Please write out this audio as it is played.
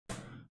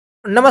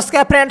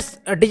नमस्कार friends,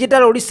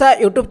 digital Odisha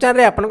YouTube channel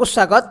रे आपको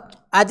स्वागत।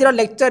 आज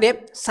लेक्चर रे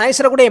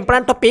साइंस रो गोटे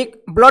इंपोर्टेंट टॉपिक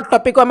ब्लड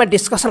टॉपिक को आम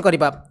डिस्कसन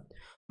करबा।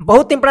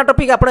 बहुत इंपोर्टेंट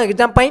टॉपिक आपण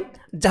एग्जाम पई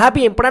जहाँ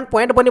भी इंपोर्टेंट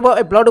पॉइंट बनबो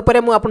ए ब्लड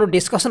ऊपर मु आपन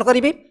डिस्कसन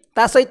करिवि।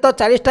 ता सहित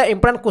 40टा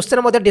इंपोर्टेंट क्वेश्चन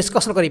मध्ये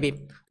डिस्कसन करिवि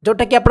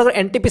जोटा कि आपण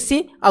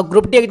एनटीपीसी और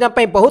ग्रुप डी एग्जाम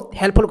पई बहुत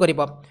हेल्पफुल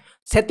करिवो।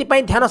 सेति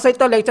पई ध्यान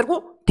सहित लेक्चर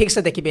को ठीक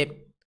से देखिबे।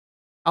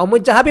 आ मु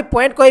जहाँ भी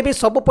पॉइंट कहबी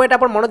सब पॉइंट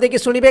आपण मन देकी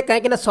सुनिबे, काहे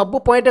कि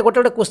सब पॉइंट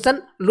गोटे गोटे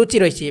क्वेश्चन लुचि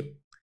रहिछि।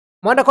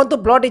 मन रखु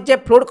blood is a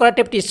fluid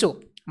connective tissue.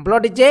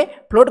 Blood is a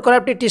fluid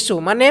connective tissue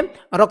माने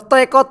रक्त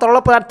एक तरल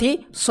पदार्थी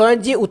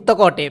स्वयंजी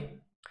उत्तक अटे।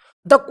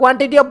 The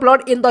quantity of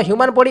blood in the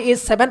human body is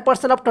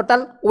 7% of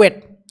total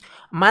weight.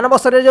 मानव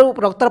शरीर जो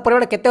रक्तर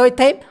परिमाण केते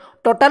होइथाय?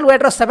 टोटल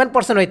वेट रो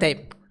 7% होइथाय।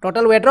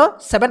 टोटल वेट रो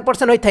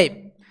 7% होइथाय।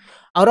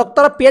 और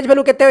रक्तर पीएच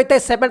वैल्यू केते होइथाय?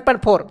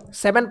 7.4।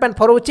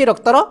 7.4 होची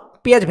रक्तर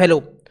पीएच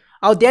वैल्यू।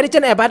 और there is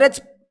an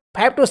average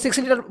 5 to 6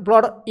 litre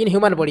blood in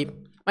human body.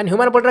 माने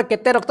ह्यूमन बॉडी रो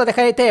केते रक्त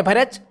देखा जायथाय?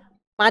 एवरेज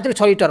 5 ରୁ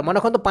 6 लीटर। मन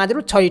रखु 5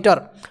 ରୁ 6 litre.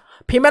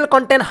 Female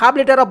contain half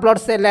litre of blood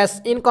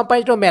cells in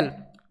compare to mail.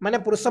 माने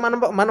पुरुष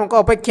मान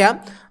अपेक्षा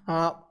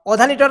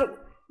आधा लीटर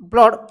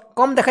ब्लड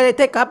कम देखा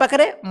जाए क्या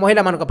पाखे?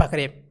 महिला मान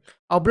पाखे।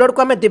 और ब्लड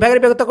को आम दुई भाग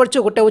व्यक्त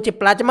करूँ, गोटे हूँ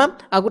प्लाज्मा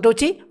और गोटे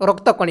हूँ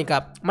रक्त कणिका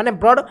माने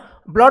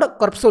ब्लड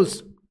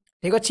कर्पसूल्स।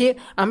 ठीक अच्छे,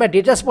 आम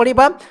डिटेल्स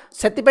पढ़ा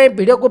से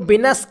वीडियो को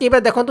बिना स्किप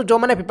देखो जो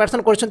मैंने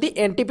प्रिपरेशन कर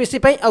एनटीपीसी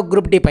और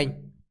ग्रुप डी।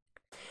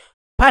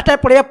 फास्ट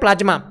पढ़ा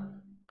प्लाज्मा।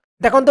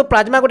 देखो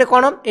प्लाज्मा गोटे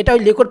कौन? यहाँ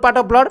लिक्विड पार्ट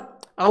ऑफ ब्लड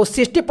और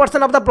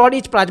 60% of the blood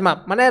is plasma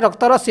माने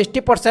रक्तर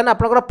 60%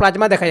 आपनकर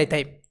प्लाज्मा देखा जाता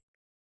है।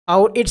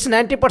 और इट्स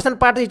 90%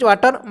 पार्ट इज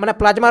वाटर माने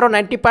प्लाज्मा रो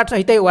 90 पार्ट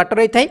होता है वाटर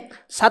होता है,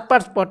 7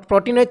 पार्ट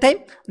प्रोटीन होता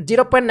है,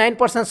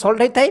 0.9%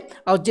 सॉल्ट होता है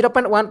और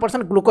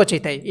 0.1% ग्लूकोज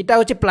होता है। यहाँ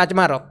हूँ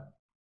प्लाज्मा रो।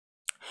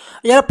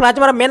 यार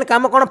प्लाज्मा रो मेन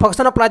काम कौन?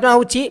 फंक्शन ऑफ प्लाज्मा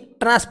हूँ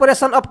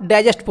ट्रांसपोर्टेशन ऑफ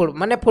डाइजेस्ट फूड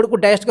माने फूड को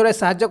डाइजेस्ट करने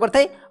साहाय्य करता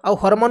है और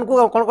हार्मोन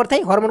को कौन करता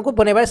है? हार्मोन को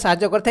बनवाई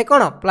साहाय्य करता है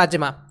कौन?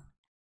 प्लाज्मा।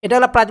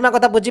 यहाँ प्लाज्मा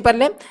कथा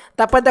बुझीपारे।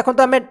 देखो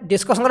आम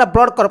डिस्कसन करा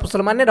ब्लड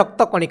कर्पसूल माने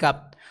रक्त कणिका।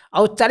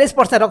 और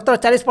 40% रक्त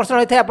 40%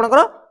 होता है आपंकर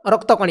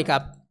रक्त कणिका।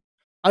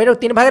 और ये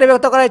 3 भाग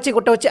व्यक्त कराई,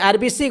 गोटे हूँ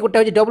आरबीसी, गोटे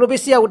हूँ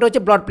डब्ल्यूबीसी और गोटे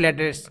हूँ ब्लड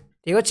प्लेटलेट्स।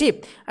 ठीक अच्छे,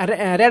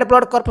 रेड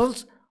ब्लड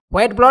कर्पसूल्स,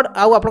 व्हाइट ब्लड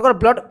आउ आपंकर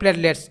ब्लड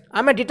प्लेटलेट्स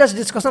आम डिटेल्स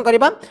डिस्कसन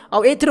करवा।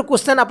 और ये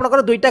क्वेश्चन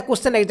आपंकर 2टा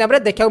क्वेश्चन एग्जाम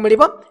देखा मिल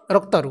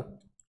रक्तरू।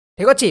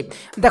 ठीक अच्छे,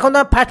 देखो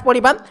आम फास्ट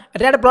पढ़ा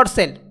रेड ब्लड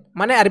सेल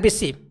माने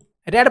आरबीसी,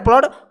 रेड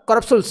ब्लड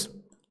कर्पसूल्स।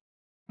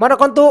 मन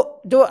रखु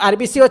जो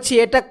आरबीसी अच्छी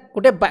एटा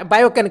गोटे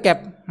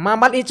बायोकेनकेप,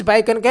 मामल इज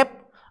बायोकेनकेप।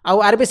 आउ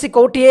आरबीसी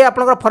कौटी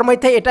आपंकर फर्म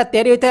होता है? यहाँ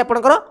तैयारी होता है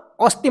आपंकर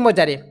अस्थि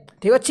मज्जारे।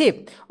 ठीक अच्छे,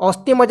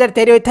 अस्थि मज्जारे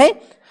तैयारी होता है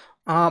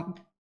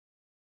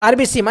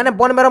आरबीसी माने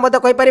बोन मेरो मध्य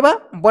कहीपर।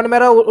 बोन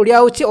मेरो ओडिया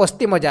हूँ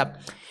अस्थि मज्जा।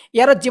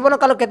 यार जीवन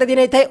काल केते दिन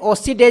होता है?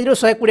 80 डेज रु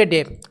 120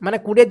 डे माने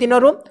 20 दिन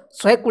रु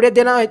 120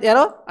 दिन यार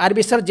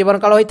आरबीसी जीवन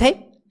काल होता है।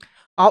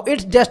 और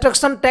it's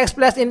destruction takes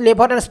place in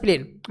liver and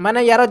spleen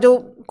माने यार जो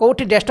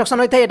कौटी डिस्ट्रक्शन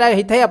होता है यहाँ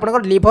होता है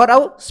आपंकर लिवर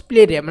और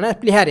स्प्लीन माने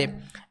प्लीहारे,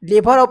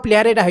 लिवर और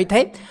प्लीहारे यहाँ होता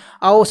है।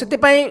 और से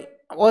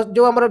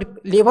जो आम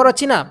लिवर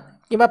अच्छी ना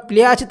कि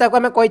प्लीहा अच्छी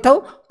आम कही था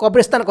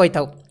कब्रिस्तान कही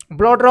था।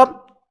 ब्लड रो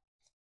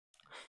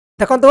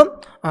देखो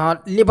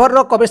लिवर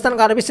रो कब्रिस्तान,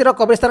 आरबीसी रो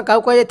कब्रिस्तान क्या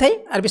कहुए?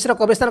 आरबीसी रो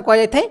कब्रिस्तान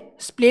कहुए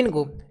स्प्लीन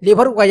को,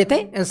 लिवर को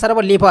कहुए आंसर हम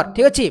लिवर।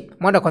 ठीक अच्छे,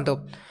 मन रखु।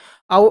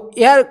 आउ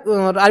यार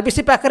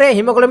आरबीसी पाखे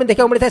हिमोग्लोबिन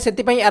देखा मिलता है,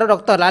 से यार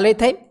रक्त लाल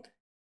होता है।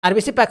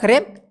 आरबीसी पाखे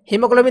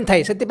हिमोग्लोबिन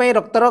थाए से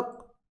रक्तर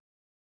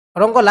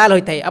रंग लाल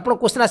होता है। आपको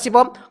क्वेश्चन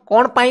आसो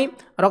कौन पाई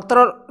रक्तर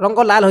रंग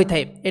लाल होता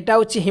है? यहाँ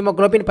हूँ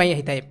हिमोग्लोबिन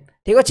होता है।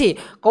 ठीक अच्छे,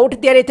 कौटी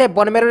तैयारी होता है?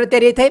 बोन मेरो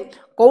तैयारी होता है।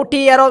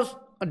 कौटी यार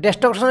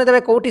डिस्ट्रक्शन होता है?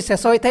 कौटी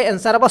शेष होता है?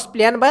 आंसर हम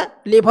स्प्लीन बा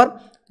लिवर,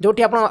 जो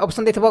आप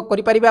ऑप्शन देखो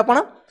करेंगे आप।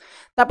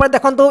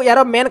 देखो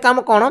यार मेन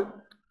काम कौन?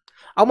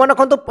 आ मन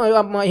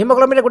रखु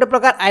हिमोग्लोबिन गोटे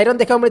प्रकार आयरन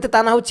देखा मिलता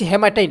है, ना हूँ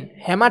हेमाटिन।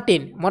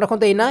 हेमाटिन मन रखु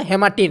ये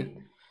हेमाटिन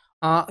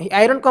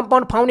iron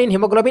compound found in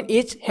haemoglobin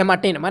is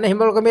हेमाटिन माने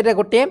हिमोग्लोबिन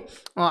गोटे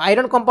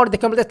आयरन कंपाउंड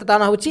देखा मिलता है,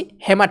 ना हूँ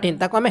हेमाटिन।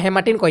 ताको आम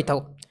हेमाटिन कही था।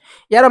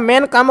 यार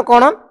मेन काम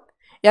कौन?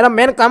 यार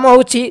मेन काम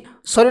हूँ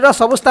शरीर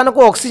सब स्थान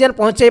को ऑक्सीजन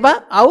पहुँचेबा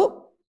आउ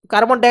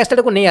कार्बन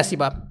डाइऑक्साइड को नहीं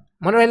आसवा।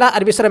 मन रहा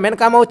आरबीसी मेन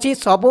काम हूँ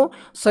सबू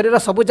शरीर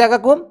सबू जगह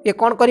को ये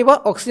कौन कर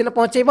ऑक्सीजन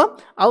पहुँचेब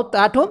आउ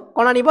ताठू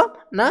कौन आन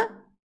ना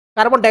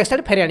कार्बन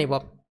डाइऑक्साइड फेरी आनिब।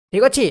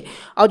 ठीक अच्छे,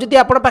 और जदि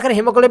आप पाखे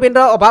हिमोग्लोबिन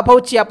अभाव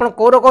हो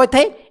कौ रोग होता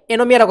है?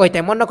 एनोमिया रोग होता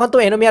है। मन रखु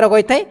एनोमिया रोग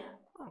होता है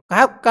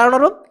क्या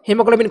कारण?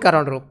 हिमोग्लोबिन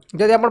कारण।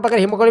 जदि आप पाखे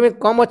हिमोग्लोबिन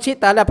कम अच्छी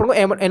आपको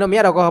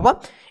एनोमिया रोग हम,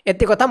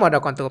 एति कथा मन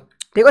रखु।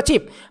 ठीक अच्छे,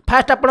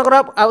 फास्ट आपंकर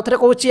आउ थे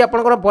कहूँ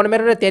आपंकर बोन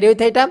मेरो तैयारी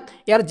होता है।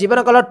 यार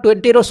जीवन काल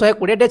 20 ରୁ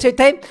 120 डेज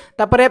होता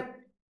है।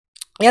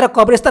 यार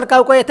कब्रिस्तान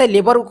क्या कहुए?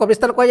 लिवर को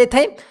कब्रिस्तान कहुए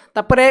है।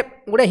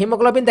 गोटे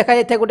हिमोग्लोबिन देखा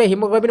जाए, गोटे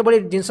हिमोग्लोबिन भाई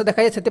जिनस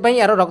देखा जाए, से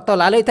यार रक्त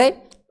लाल होता है,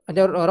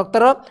 जो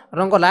रक्तर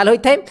रंग लाल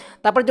होता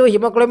है। जो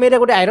हिमोग्लोबिन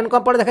गोटे आयरन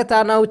कंपाउंड देखा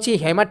ता ना हूँ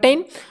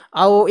हेमाटाइन।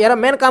 आउ यार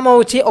मेन काम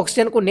हूँ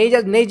ऑक्सीजन को नहीं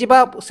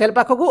जा सेल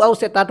पाखक आउ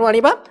से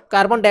आने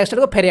कार्बन डाइऑक्साइड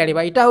को फेरी आने।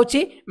 यहाँ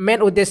हूँ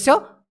मेन उद्देश्य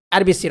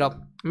आरबीसी रो।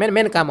 मेन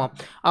मेन काम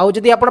आउ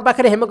जदि आपण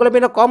पाखे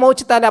हेमोग्लोबिन कम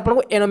होची ताले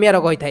आपको एनीमिया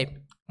रोग होता है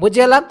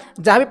बुझीगला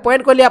जहाँ भी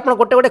पॉइंट कहली आप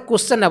गोटे गोटे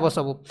क्वेश्चन हे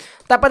सब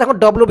तापर देखो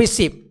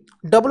डब्ल्यूबीसी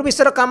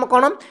काम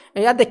कौन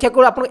या देखा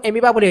आपको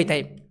एमिबा बोली होता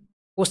है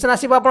क्वेश्चन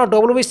आसो आप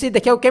डब्ल्यूबीसी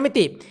देखा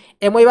केमी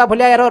एमोइबा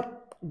भाया यार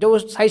जो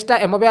साइजटा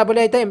एमोबिया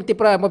बोलिया होता है एमती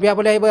पूरा एमोबिया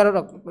बोलिया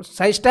यार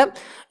साइजटा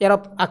यार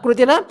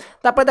आकृति ना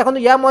तापर देखो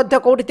या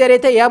कौटी तैयारी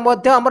होता है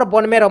या आम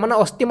बनमेर माने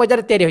अस्थि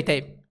मज्जा तैयारी होता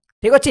है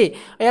ठीक अच्छे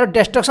यार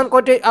डिस्ट्रक्शन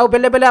कौटी आउ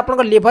बेले बेले आप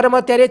लिभर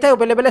में तैयारी होता है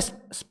बेले बेले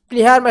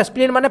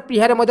स्प्लीन माने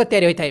प्लीहार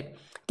तैयारी होता है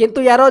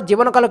किंतु यार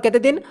जीवन काल केते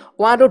दिन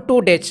 1 to 2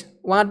 days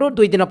 1 to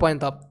 2 दिन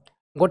पर्यंत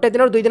गोटे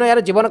दिन 2 दिन यार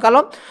जीवन काल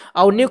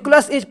आउ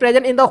nucleus is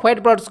present in the white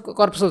blood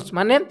कॉर्पसूल्स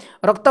माने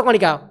रक्त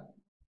कणिका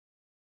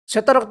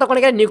श्वेत रक्त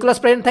कणिका न्यूक्लियस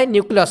प्रेजेंट थाए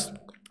न्यूक्लियस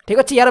ठीक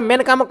अच्छे यार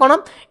मेन काम कौन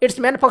it's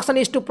main function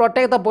is to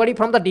protect the body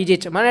from the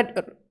disease माने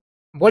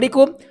बॉडी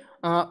को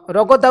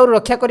रोग दाउर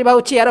रक्षा करबा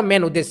होची यार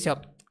मेन उद्देश्य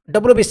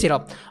डब्ल्यूबीसी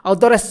आउ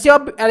the ratio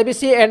of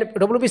RBC and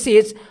WBC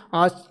is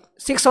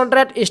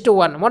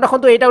 600:1 मन रखु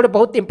यहाँ गोटे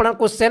बहुत इंपोर्टेंट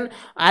क्वेश्चन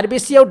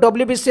आरबीसी और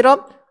डब्ल्यूबीसी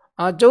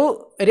जो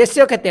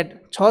रेशियो के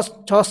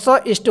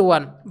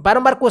 600:1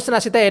 बारंबार क्वेश्चन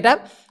आसी था यहाँ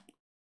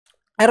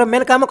यार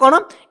मेन काम कौन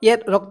ये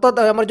रक्त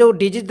आम जो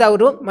डिजीज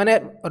दाउर माने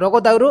रोग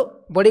दाउर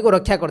बॉडी को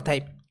रक्षा करता है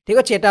ठीक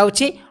अच्छे यहाँ हूँ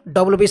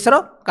डब्ल्यूबीसी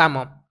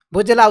काम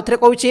बुझेगा आउ थे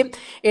कहूँ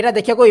यहाँ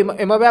देखा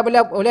एमोबिया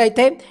भाया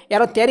होता है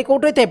यार तैयारी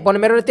कौट होता है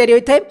बनमेर तैयारी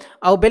होता है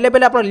आउ बेले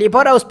बेले आप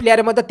लिभर और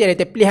स्प्लीहार तैयारी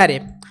होता है प्लीहारे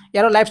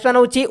यार लाइफ स्पान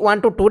हूँ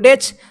 1 to 2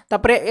 days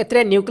तापर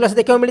ए न्यूक्लियस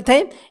देखा मिलता है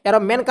यार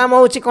मेन काम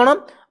हूँ कौन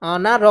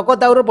ना रोग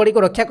दाउर बॉडी को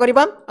रक्षा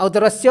करवा आउ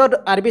रेशियो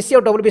आरबीसी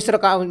और डब्ल्यूबीसी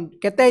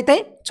केते होता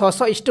है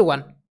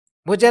 600:1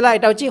 बुझेगा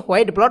यहाँ हूँ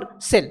व्हाइट ब्लड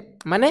सेल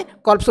माने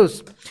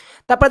कॉर्पसूल्स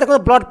तापर देखो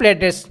blood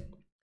platelets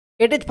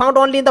it is found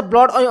only in the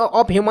blood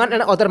of human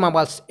and other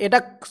mammals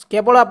यहाँ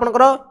केवल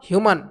आपंकर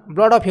ह्यूमन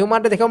ब्लड ऑफ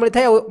ह्यूमन देखा मिलता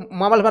है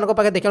मामल मान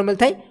पाखे देखा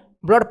मिलता है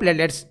blood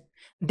platelets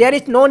there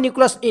is no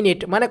nucleus in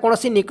it माने कौन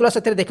न्यूक्लियस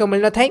ए देखा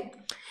मिल न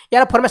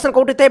यार फॉर्मेशन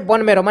कौटी था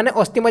बनमेर माने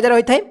अस्थि मज्जा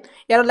होता है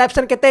यार लाइफ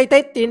स्पान केते होता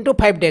है 3 to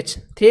 5 days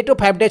 3 to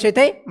 5 days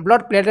होता है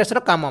ब्लड प्लेटलेट्स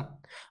काम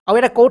आउ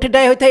यहाँ कौटी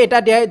डाई होता है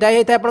यहाँ डाई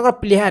होता है आपंकर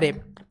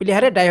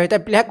प्लीहारे डाई होता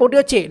है प्लीहा कौटी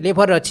अच्छी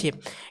लिभर अच्छी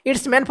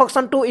it's main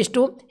function two is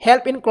to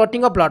help in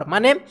clotting of blood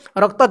माने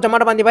रक्त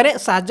जमाट बांधे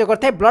साहाय्य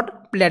करता है ब्लड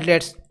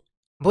प्लेटलेट्स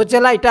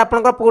बुझेगा यहाँ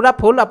आपंकर पूरा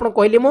फुल आपको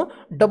कहली मु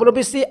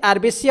डब्ल्यूबीसी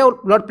आरबीसी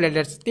और ब्लड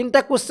प्लेटलेट्स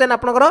 3टा क्वेश्चन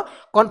आपंकर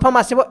कन्फर्म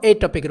आसो ए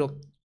टॉपिक रो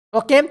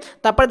ओके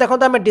तापर देखो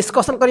आम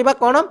डिस्कसन करवा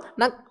कौन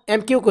ना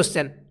एमक्यू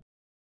क्वेश्चन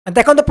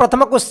देखो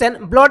प्रथम क्वेश्चन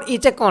ब्लड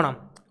इज ए कौन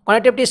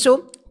connective tissue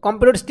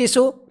complete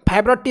tissue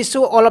फाइब्रोड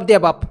tissue all of the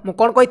above मु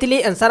कौन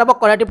कही आंसर हम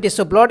connective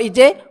tissue blood is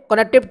a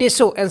connective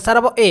tissue answer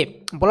हम ए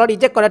blood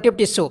is a connective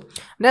tissue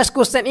next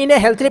question in A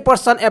healthy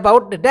person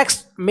about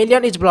desks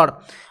million is blood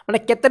मैंने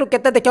केते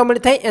केते देखा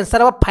मिलता है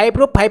आंसर हम 5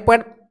 to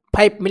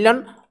 5.5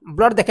 मिलियन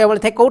ब्लड देखा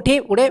मिलता है कौटी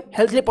गोटे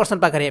हेल्थी पर्सन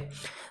पाखे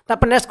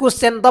तापर next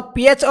question the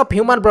pH of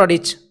human blood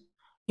is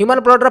human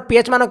blood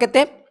pH मान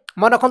के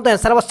मन रखु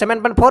आंसर हम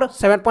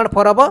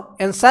 7.4 हम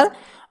आंसर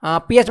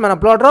पीएच मान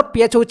ब्लड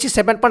पीएच हूँ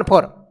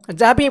 7.4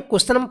 जहाँ भी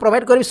क्वेश्चन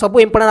प्रोवाइड करी सब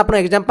इंपोर्टेंट आप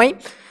exam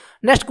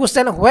next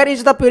question where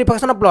is the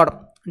purification of blood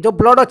जो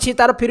ब्लड अच्छी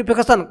तार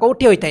प्यूरिफिकेशन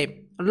कौटी होता है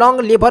लंग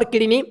लिभर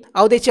किडनी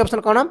आउ देखिए ऑप्शन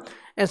कौन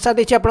आंसर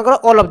देखिए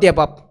आपंकर ऑल ऑफ द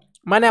अबव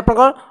माने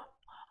आपंकर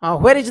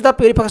where is the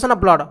purification of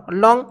blood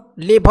lung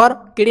liver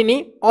kidney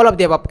all of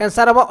the above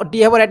answer हम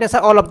D have right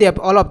answer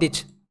all of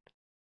this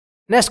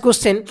next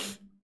question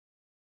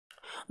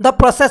the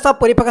process of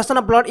purification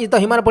of blood is the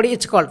human body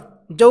is called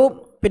जो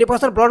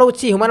purification blood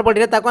होची human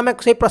body ताको आम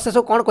से process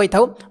को कौन कही था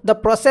the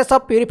process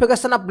of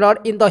purification of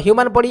blood in the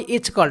human body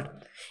is called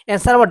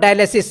answer हम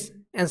डायलिसिस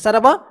आंसर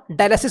हम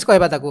डायलिसिस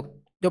कहबा ताको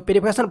जो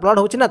प्यूरिफिकेशन ब्लड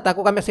होची ना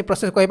ताको आम से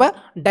प्रोसेस कहबा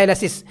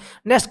dialysis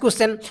next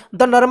question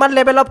the normal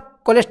level of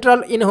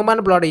cholesterol in human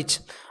blood is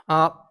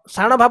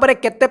साधारण भाव में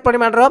केते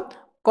परिमाण रो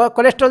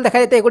कोलेस्ट्रॉल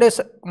देखा जाए गोटे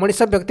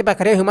मनुष्य व्यक्ति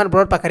पाखे ह्यूमन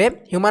ब्लड पाखे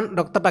ह्यूमन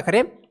रक्त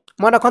पाखे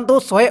मन रखु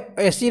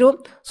 180 ରୁ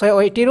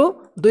 180 ରୁ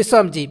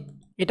 200 mg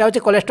यहाँ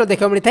हूँ कोलेस्ट्रॉल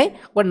देखा मिलता है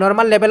गोटे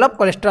normal level of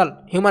cholesterol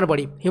human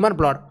body human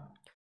blood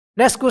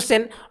next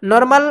question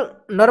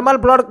normal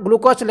blood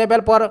glucose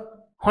level पर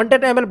 100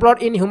 ml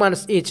blood in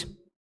humans is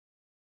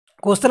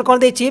question कौन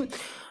देछि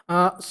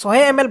 100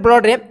 ml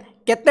ब्लड रे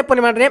केते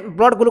परिमाण रे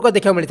ब्लड ग्लूकोज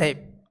देखा मिलता है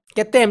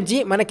केते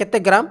mg माने केते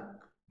ग्राम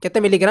केते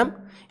मिलीग्राम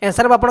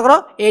आंसर आपंकर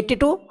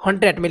 80 to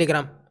 100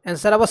 मिलीग्राम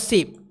आंसर हम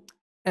सी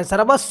आंसर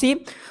हम सी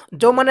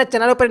जो मैंने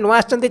चैनल पर नुआ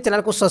आछंती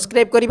चैनल को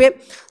सब्सक्राइब करेंगे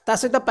ता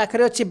सहित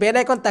पाखे अच्छी बेल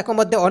आइकन ताको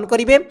मध्य ऑन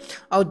करेंगे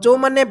और जो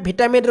मैंने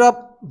विटामिन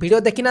वीडियो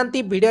देखी ना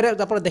वीडियो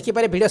आप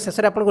देखिपारे वीडियो शेष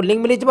में आपको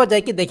लिंक मिल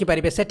जाकि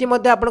देखिपारे से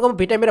आपको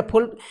विटामिन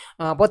फुल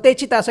बतई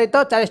सहित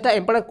 40टा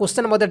इंपोर्टेंट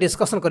क्वेश्चन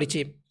डिस्कसन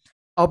करी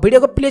और वीडियो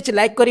को प्लीज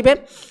लाइक करेंगे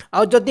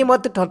और जदि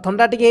मत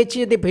ठंडा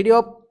टी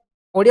वीडियो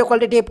ऑडियो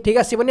क्वालिटी ठीक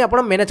आसबनी आप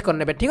मैनेज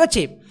करने ठीक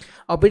अच्छे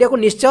और वीडियो को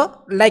निश्चय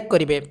लाइक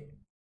करेंगे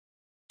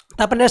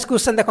तापर नेक्स्ट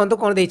क्वेश्चन देखो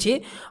कौन देछि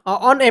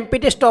on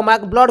empty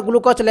stomach blood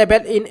glucose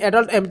level in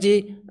adult MG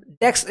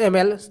desks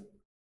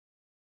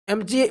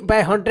mg by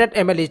 100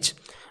 ml etch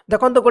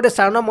देखो गोटे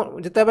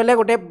साधारण जिते बेले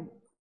गोटे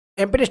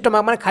एम्प्टी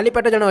स्टमक माने खाली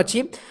पेट जन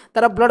अच्छी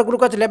तार ब्लड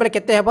ग्लूकोज लेवल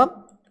केते हेबो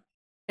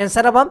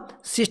आंसर हम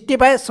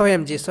 60/100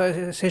 mg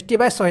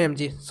 60/100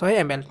 mg 100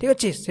 ml ठीक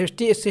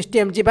अच्छे 60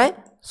 mg by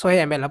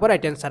 100 ml हम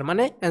राइट आंसर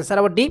माने आंसर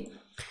हम D.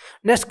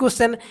 Next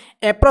question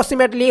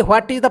approximately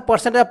what is the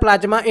percentage of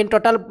plasma in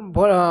total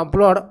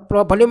blood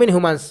volume in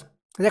humans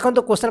देखो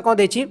तो क्वेश्चन कौन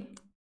देछि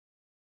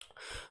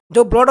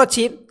जो ब्लड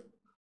अच्छी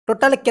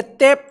टोटाल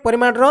केते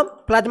परिमाण रो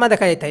प्लाज्मा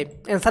देखा जाय थाय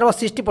आंसर हम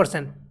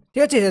 60%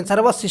 ठीक अच्छे आंसर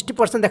हम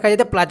 60% देखा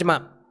जाय प्लाज्मा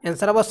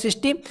आंसर हम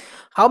 60।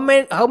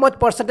 How much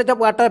percentage of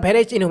water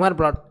varies in human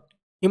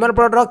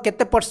blood रो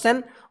केते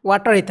परसेंट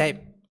वाटर ही थाय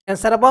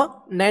आंसर हम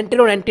 90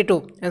 ରୁ 92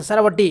 आंसर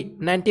हम डी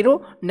 90 ରୁ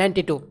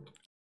 92।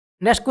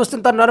 नेक्स्ट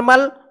क्वेश्चन तो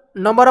normal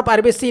number of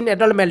RBC in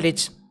adult mail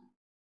is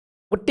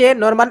गोटे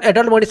नॉर्मल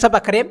एडल्ट मनीष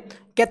पाखे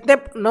केते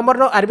नंबर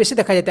रो आरबीसी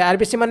देखा जाता है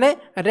आरबीसी माने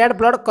रेड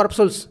ब्लड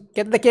कर्पसूल्स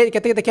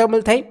केते देखा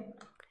मिलता है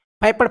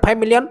 5.5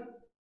 मिलियन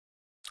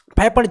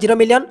 5.0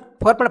 मिलियन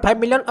 4.5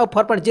 मिलियन और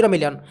 4.0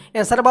 मिलियन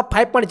आंसर हम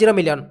 5.0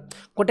 मिलियन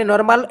गोटे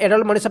नॉर्मल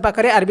एडल्ट मनीष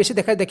पाखे आरबीसी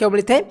देखा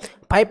मिलता है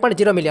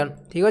 5.0 मिलियन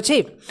ठीक अच्छे।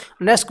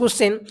 Next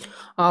question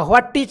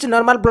what is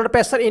normal blood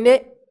pressure in A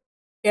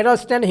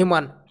adult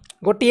human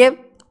गोटे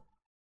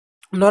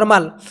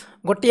नॉर्मल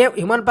गोटे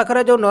ह्यूमन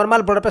पाखे जो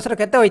नॉर्मल ब्लड प्रेशर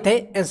केते होइथाय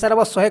आंसर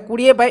हम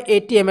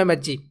 120/80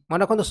 mmHg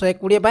मन रखु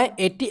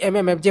 120/80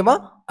 mmHg हम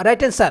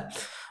राइट आंसर।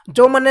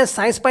 जो मैंने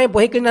साइंस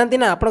बही कि ना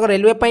आप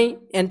रेलवे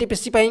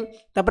एनटीपीसी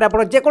तापर आप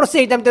जेकोसी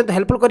एग्जाम दिखाते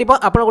हेल्पफुल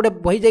कर आप गोटे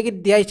बही जाकि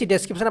दिखाई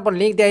डिस्क्रिप्शन आप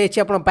लिंक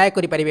दिखाई आप बाय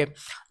करेंगे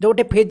जो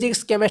गोटे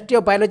फिजिक्स केमिस्ट्री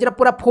और बायोलोजी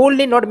पूरा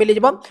फुल्ली नोट मिल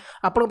जाए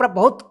आपको पूरा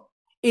बहुत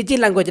इजी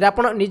लैंग्वेज आप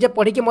निजे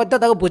पढ़ी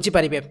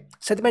बुझीपारे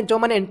से जो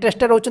मैंने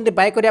इंटरेस्टेड होती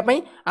बाय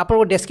करने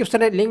आपको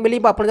डिस्क्रिप्शन लिंक मिल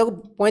आप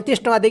 35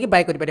 टका देकी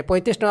बाय करेंगे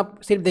 35 टका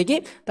सिर्फ देकी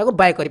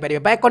बाय करेंगे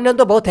बाय करने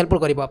तो बहुत हेल्पफुल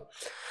कर।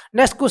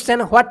 Next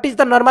question what is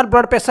the normal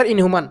blood pressure in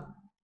human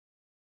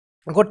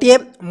गोटे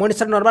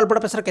मनुष्य नॉर्मल ब्लड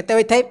प्रेशर केते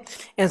होता है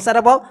आंसर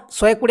हम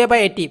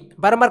 120/80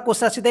 बारंबार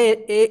क्वेश्चन आसी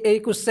ए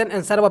क्वेश्चन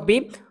आंसर हम B.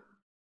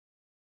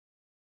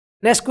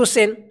 Next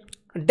question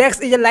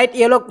desks is a light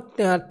yellow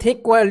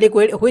thick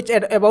liquid which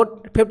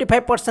about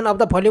 55% of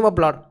the volume of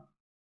blood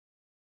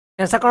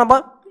answer कौन हम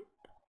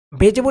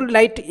visible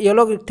light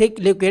yellow thick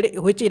liquid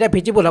which इटा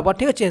विजिबल हम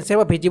ठीक अच्छे आंसर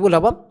हम विजिबल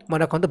हम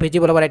मन रखु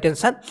विजिबल हम right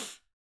answer.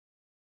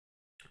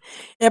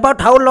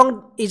 About how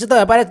long is the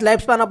average life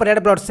span of red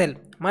blood cell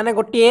माने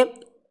गोटे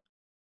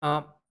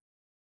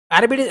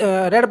RBD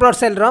red blood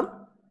cell row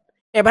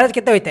average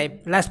केते होइथाय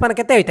लाइफ स्पान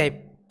केते होइथाय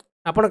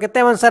आपण केते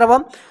आंसर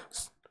हम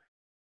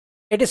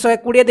एटी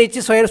 120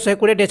 देछि 100 ରୁ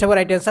 120 डेज हम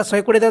राइट आंसर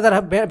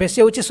 120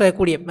 बेसी होछि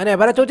 120 माने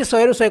एवरेज होछि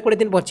 100 ରୁ 120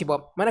 दिन बचिबो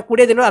माने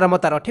 20 दिन आरंभ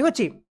तार ठीक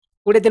अछि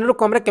 20 दिन ରୁ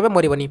कम रे केबे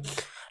मरिबनी।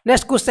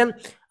 Next question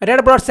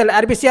red blood cell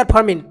RBC are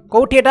forming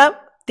कोठी एटा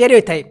तयारी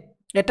होइथाय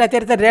एटा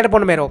तयारी रेड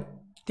बोन मेरो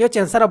ठीक अछि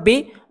answer B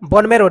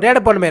bone marrow red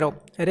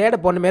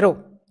bone marrow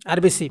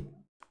RBC.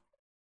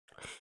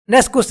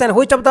 Next question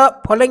which of the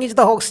following is the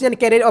oxygen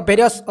carrier of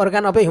various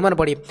organ of human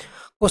body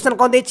question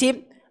कौन देछि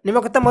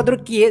निम्नलिखित मध्य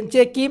किए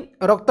जे कि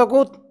रक्त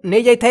को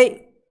नहीं जाए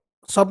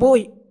सबू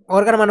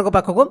ऑर्गन मान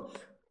पाखक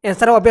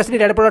answer obviously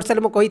red blood cell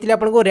मुझे कही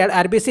आपको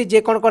आरबीसी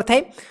जे कौन करता है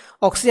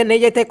ऑक्सीजन नहीं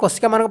जाए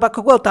कोशिका मान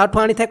पाखक और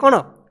आनी था कौन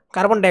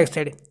कार्बन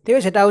डाइऑक्साइड ठीक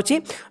है सेटा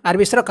होची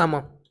आरबीसी रो काम।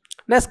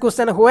 Next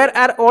question where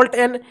are old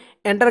and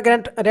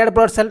underground red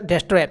blood cell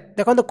destroy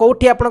देखो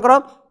कौटी आपंकर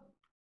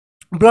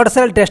ब्लड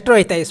सेल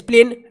डेस्ट्रॉय होता है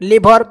स्प्लीन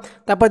लिवर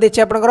तापर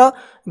देखिए आपंकर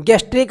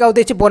गैस्ट्रिक आउ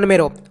देखिए बोन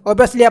मेरो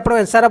ऑब्वियसली आप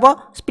आंसर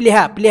हम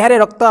स्प्लीहा प्लीहारे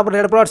रक्त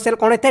रेड ब्लड सेल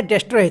कौन होता है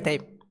डेस्ट्रॉय होता है।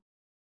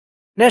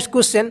 Next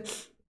question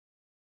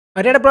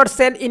red blood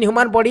cell in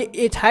human body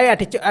is high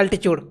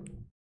altitude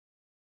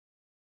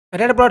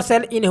red blood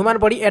cell in human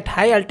body at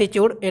high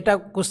altitude Etah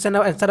question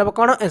answer हम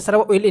कौन आंसर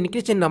हम will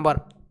increase in number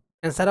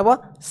answer हम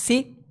सी।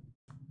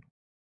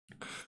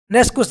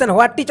 Next question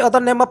what is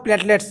other name of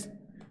platelets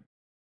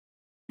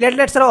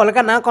platelets अलग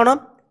ना कौन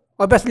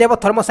obviously हम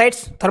थर्मोसाइट्स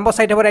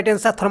थर्मोसाइट हम right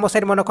answer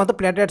थर्मोसाइट मन रखु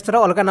प्लेटलेट्स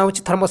अलग ना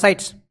होची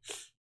थर्मोसाइट्स।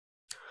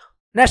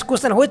 Next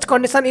question which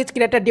condition is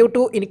created due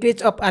to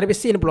increase of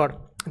RBC in blood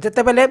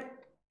जेते बेले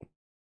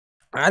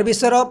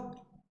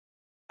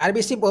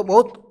आरबीसी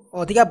बहुत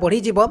अधिका बढ़ी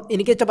जीव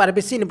इनकेज ऑफ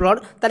आरबीसी इन ब्लड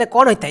ताले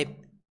कौन होता है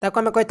ताको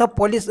आम कही था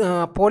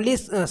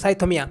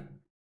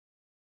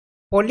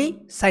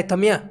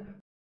पोलीसाइथोमिया।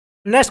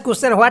 Next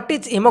question what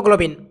is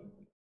haemoglobin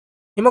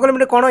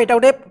haemoglobin कौन यहाँ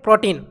गोटे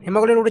प्रोटीन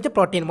हिमोग्लोबिन गोटे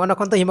प्रोटीन मन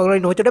रखते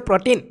हिमोग्लोबिन हूँ गोटे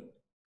protein.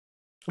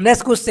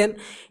 Next question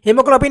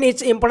haemoglobin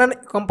is important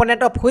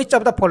component of which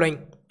of the following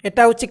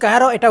एटा हूँ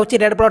कहार एटा हूँ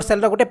रेड ब्लड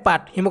सेल गोटे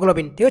पार्ट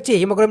हिमोग्लोबिन ठीक अच्छे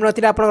हिमोग्लोबिन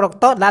नथिले आप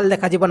रक्त लाल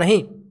देखा ना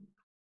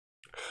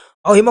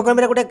और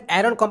हिमोग्लोबिन गोटे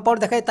आयरन कंपाउंड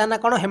देखाए ता ना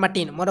कौन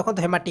हेमाटीन मन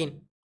रखते हेमाटीन।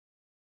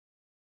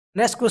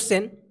 Next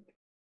question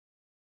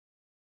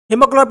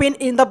haemoglobin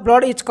in the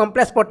blood is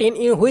complex protein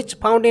in which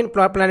found in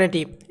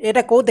प्लानेटी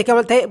एटा कौ देखा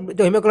मिलता है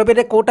जो हिमोग्लोबिन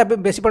रे कोटा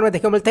बेसी परिमाण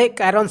देखा मिलता है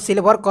iron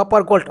silver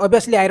copper gold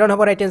obviously iron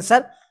हम राइट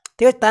आंसर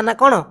ठीक है ता ना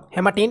कौन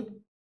हेमाटीन।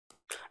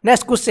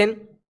 Next question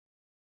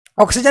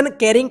oxygen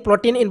carrying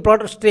protein in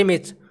blood stream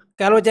is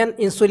कैलोजेन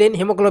insulin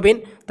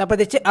haemoglobin तापर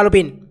देखिए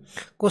एल्बुमिन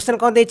क्वेश्चन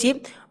कौन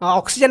देखिए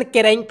oxygen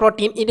carrying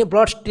protein in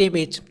blood stream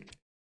is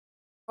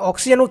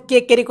oxygen को किए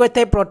कैरी करता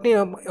है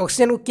प्रोटीन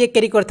ऑक्सीजन को किए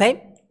कैरी करता है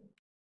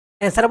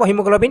आंसर हम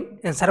हिमोग्लोबिन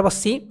आंसर हम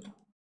सी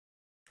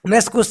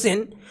next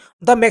question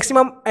the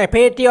maximum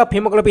affinity of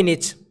haemoglobin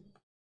is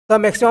the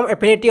maximum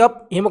affinity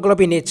of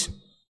haemoglobin is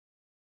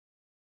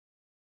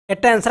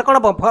Etah answer कौन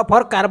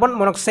फॉर कार्बन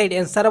मोनोक्साइड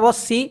आंसर हम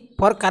सी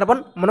for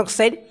carbon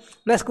monoxide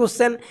next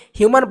question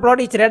human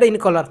blood is red in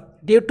colour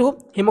due to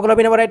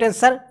haemoglobin right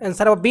answer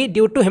answer हम be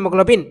due to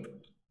haemoglobin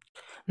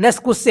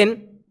next question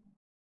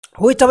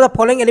Which of the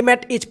following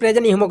element is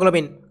present in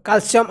hemoglobin?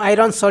 Calcium,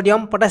 iron,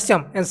 sodium,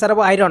 potassium. Answer of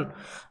iron.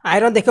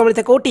 Iron देखो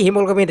मिलते कोटी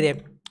hemoglobin रे.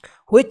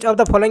 Which of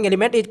the following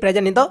element is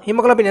present in the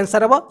hemoglobin? Answer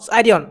of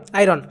iron.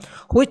 Iron.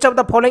 Which of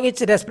the following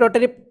is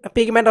respiratory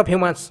pigment of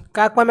humans?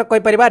 काको हमें कोई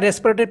परिवार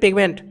respiratory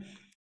pigment.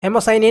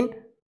 Hemocyanin,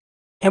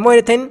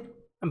 hemoerythrin,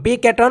 B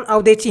ketone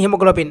आउ देची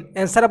hemoglobin.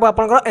 Answer of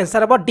अपन को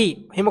answer of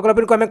D.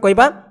 Hemoglobin को हमें कोई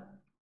बार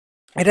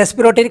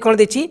respiratory कौन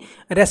देची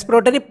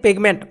respiratory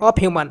pigment of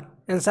human.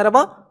 Answer of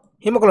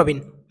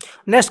hemoglobin.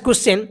 Next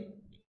question,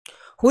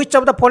 which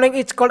of the following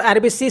is called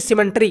RBC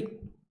cemetery?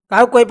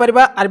 Cow कोई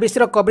परिबा RBC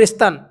रो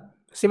कब्रिस्तान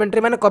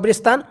cemetery माने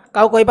कब्रिस्तान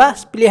काउ कोइबा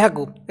स्प्लीहा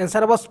को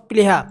आंसर हो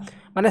स्प्लीहा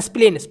माने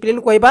स्प्लीन स्प्लीन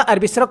कोइबा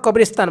RBC रो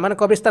कब्रिस्तान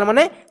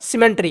माने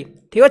cemetery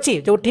ठीक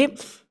अछि जोठी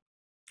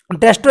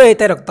डेस्ट्रॉय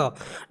हेते रक्त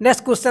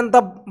next question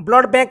the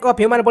blood bank of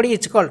human body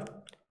is called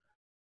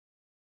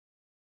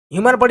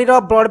human body row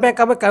blood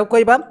bank हम काउ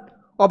कोइबा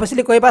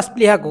ऑब्वियसली कोइबा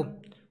स्प्लीहा को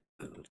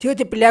ठीक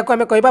है प्लेयर को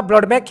आम कह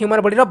blood bank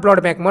human body blood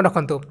bank मन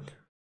रखु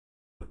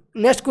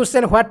next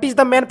question what is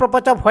the main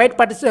purpose of white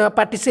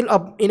particle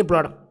of in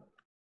blood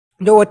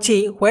जो अच्छी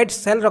व्हाइट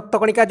सेल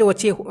रक्तकणिका जो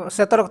अच्छी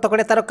श्वेत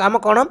रक्तकणिका तार काम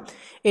कौन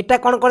यहाँ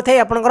कौन करता है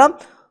आपंकर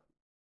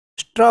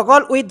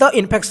स्ट्रगल विथ द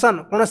इन्फेक्शन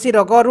कौन सी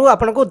रोग रु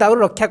आपको दाउ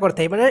रक्षा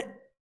करता है मैंने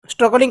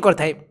स्ट्रगलिंग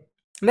करता है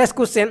next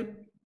question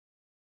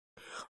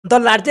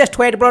the largest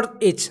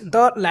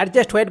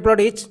white blood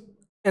is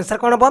answer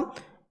कौन हम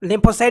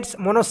लिम्फोसाइट्स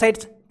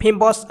मोनोसाइट्स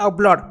फिम्बस आउ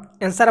ब्लड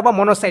आंसर हम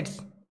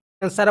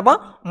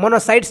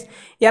मोनोसाइट्स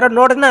यार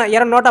नोट ना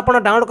यार नोट आप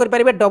डाउनलोड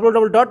करेंगे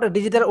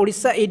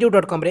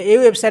www.digitalorisha.edu.com ये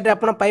वेबसाइट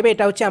आप पाइबे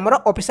यहाँ हूँ आम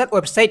ऑफिशियल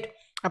वेबसाइट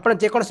आप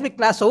जेकोसी भी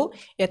क्लास हो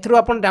एथरू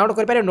आप डाउनलोड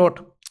करेंगे नोट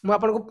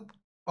मुझे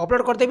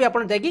अपलोड करदेवी आप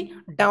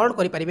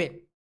डाउनलोड करेंगे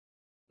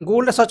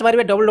गूगल सर्च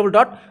मारे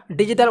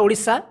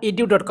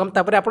www.digitalorisha.edu.com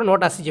तापर आप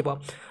note आसीज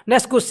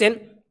next question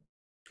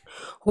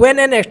When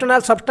an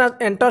external substance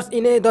enters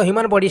in the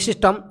human body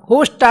system,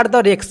 who start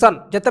the reaction?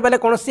 जते बेले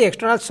कौन सी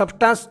external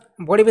substance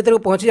बॉडी भीतर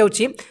पहुंची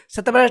जाउची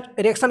सेते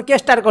बेले रिएक्शन के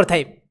स्टार्ट करता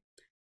है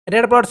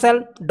red blood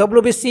cell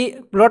WBC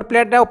blood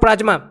platelet और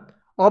प्लाज्मा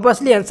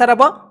ऑब्वियसली आंसर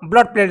हम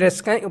blood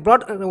platelets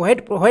blood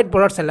white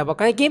blood cell हम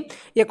कहीं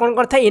ये कौन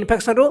करता है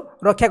इन्फेक्शन रु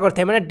रक्षा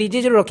करता है माने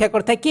डिजीज रु रक्षा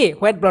करता है कि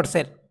white blood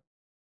cell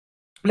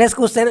next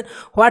question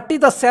what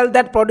is the cell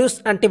that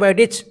produce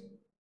antibodies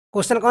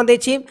question कौन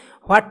देछि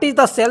what is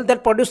the cell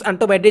that produce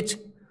antibodies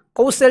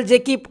कौ सेल जे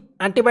कि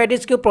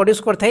एंटीबॉडीज को प्रोड्यूस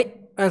करता है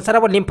आंसर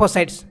हम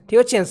लिम्फोसाइट्स ठीक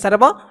अच्छे आंसर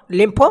हम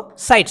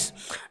lymphocytes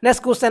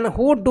next question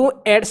who do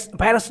ads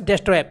virus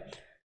destroy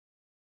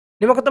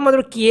निम्नलिखित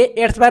मध्य किए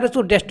एड्स भाइरस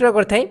को डिस्ट्रॉय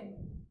करता है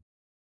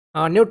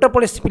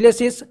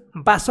न्यूट्रोपोलिस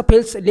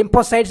बासोफिल्स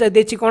लिम्फोसाइट्स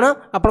देछि कोन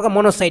आपन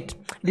मोनोसाइट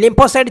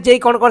लिम्फोसाइट जे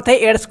कोन करता है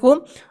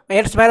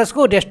एड्स भाइरस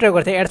को डिस्ट्रॉय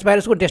करता है एड्स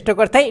भाइरस को डिस्ट्रॉय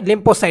करता है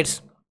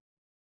lymphocytes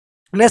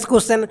next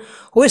question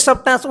which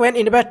substance when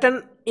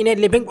invested in a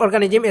living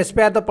organism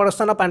aspire the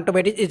production of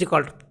antibodies is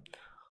called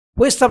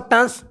which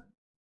substance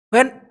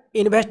when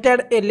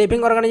invested a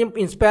living organism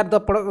inspire the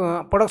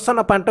production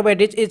of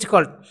antibodies is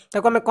called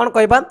ताको हमें कौन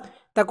कहबा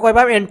ताको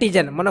कहबा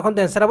antigen मन रखन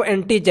answer हम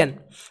antigen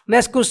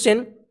next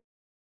question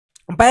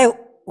by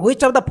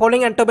which of the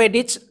following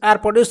antibodies are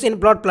produced in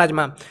blood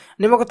plasma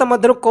निम्नलिखित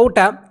मध्य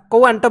कोटा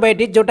को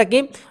एंटीबॉडीज जोटा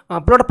कि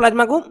ब्लड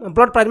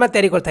प्लाज्मा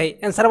तैयारी करता है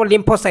आंसर हम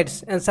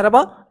लिम्फोसाइट्स आंसर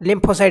हम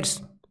lymphocytes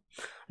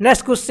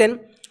next question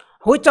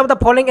Which of the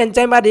following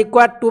enzyme are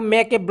required to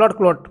make a blood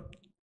clot?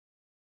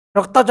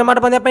 रक्त जमाट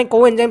बंधे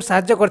कौ एंजाइम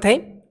साहाय्य करता है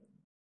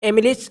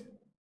एमिलिज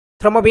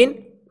थ्रोम्बोबिन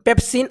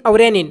पेप्सिन और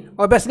रेनिन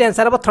ऑब्वियसली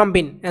आंसर हम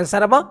थ्रोम्बिन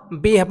आंसर हम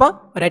बी हम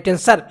राइट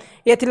आंसर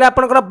ये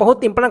आपंकर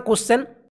बहुत इंपोर्टेंट क्वेश्चन